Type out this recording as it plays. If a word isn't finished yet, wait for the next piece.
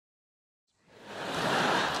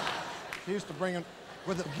She used to bring it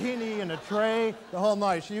with a bikini and a tray the whole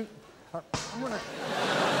night.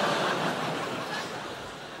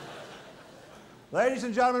 Ladies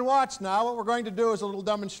and gentlemen, watch now. What we're going to do is a little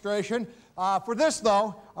demonstration. For this,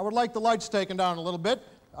 though, I would like the lights taken down a little bit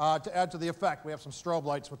to add to the effect. We have some strobe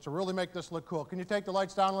lights, which will really make this look cool. Can you take the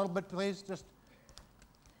lights down a little bit, please? Just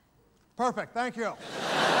perfect. Thank you.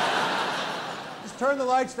 Just turn the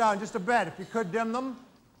lights down just a bit. If you could dim them.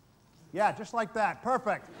 Yeah, just like that.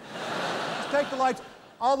 Perfect. Just take the lights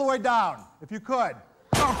all the way down, if you could.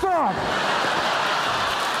 Oh, God!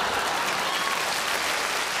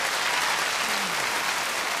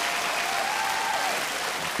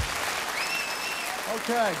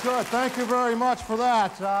 Okay, good. Thank you very much for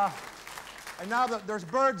that. And now that there's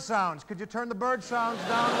bird sounds. Could you turn the bird sounds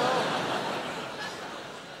down a little?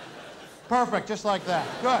 Perfect, just like that.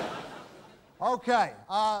 Good. Okay,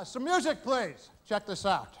 some music, please. Check this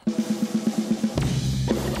out.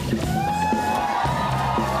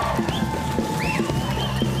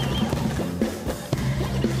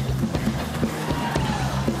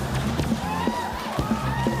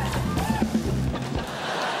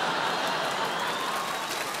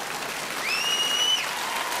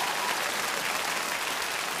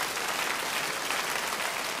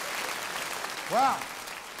 Well,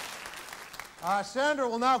 Sandra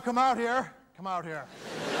will now come out here. Come out here.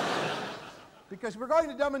 Because we're going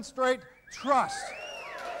to demonstrate trust.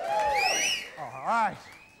 All right.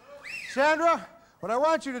 Sandra, what I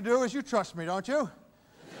want you to do is, you trust me, don't you?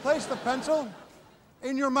 Place the pencil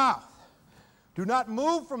in your mouth. Do not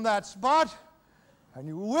move from that spot, and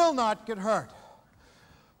you will not get hurt.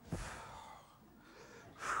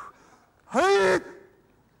 Hey!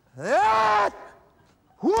 Yeah!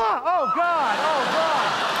 Whoa! Oh, God! Oh,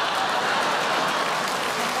 God!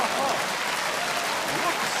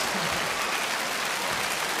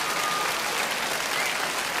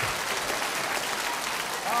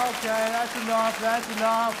 Okay, that's enough, that's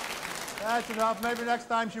enough. That's enough. Maybe next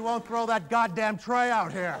time she won't throw that goddamn tray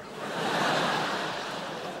out here.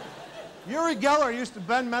 Uri Geller used to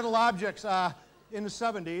bend metal objects in the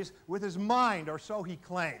 70s with his mind, or so he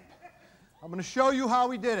claimed. I'm going to show you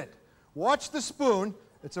how he did it. Watch the spoon.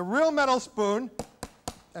 It's a real metal spoon,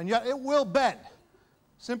 and yet it will bend.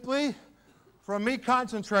 Simply from me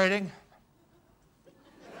concentrating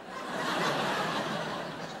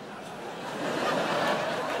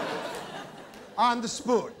on the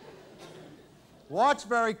spoon. Watch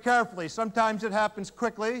very carefully. Sometimes it happens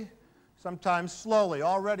quickly, sometimes slowly.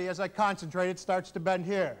 Already, as I concentrate, it starts to bend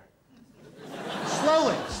here.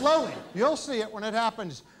 Slowly, slowly. You'll see it when it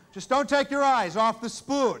happens. Just don't take your eyes off the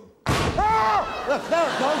spoon. Oh! Look, there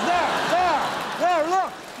it goes, there,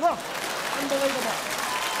 look, look. Unbelievable.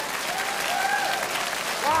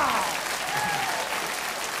 Wow.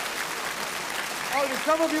 Oh, did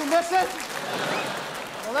some of you miss it?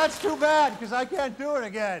 Well, that's too bad, because I can't do it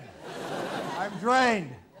again. I'm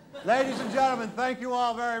drained. Ladies and gentlemen, thank you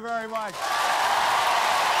all very, very much.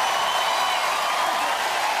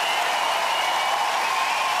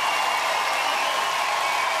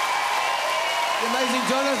 The amazing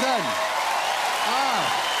Johnathan.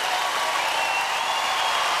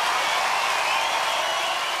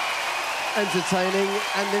 Entertaining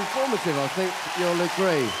and informative, I think you'll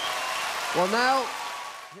agree. Well, now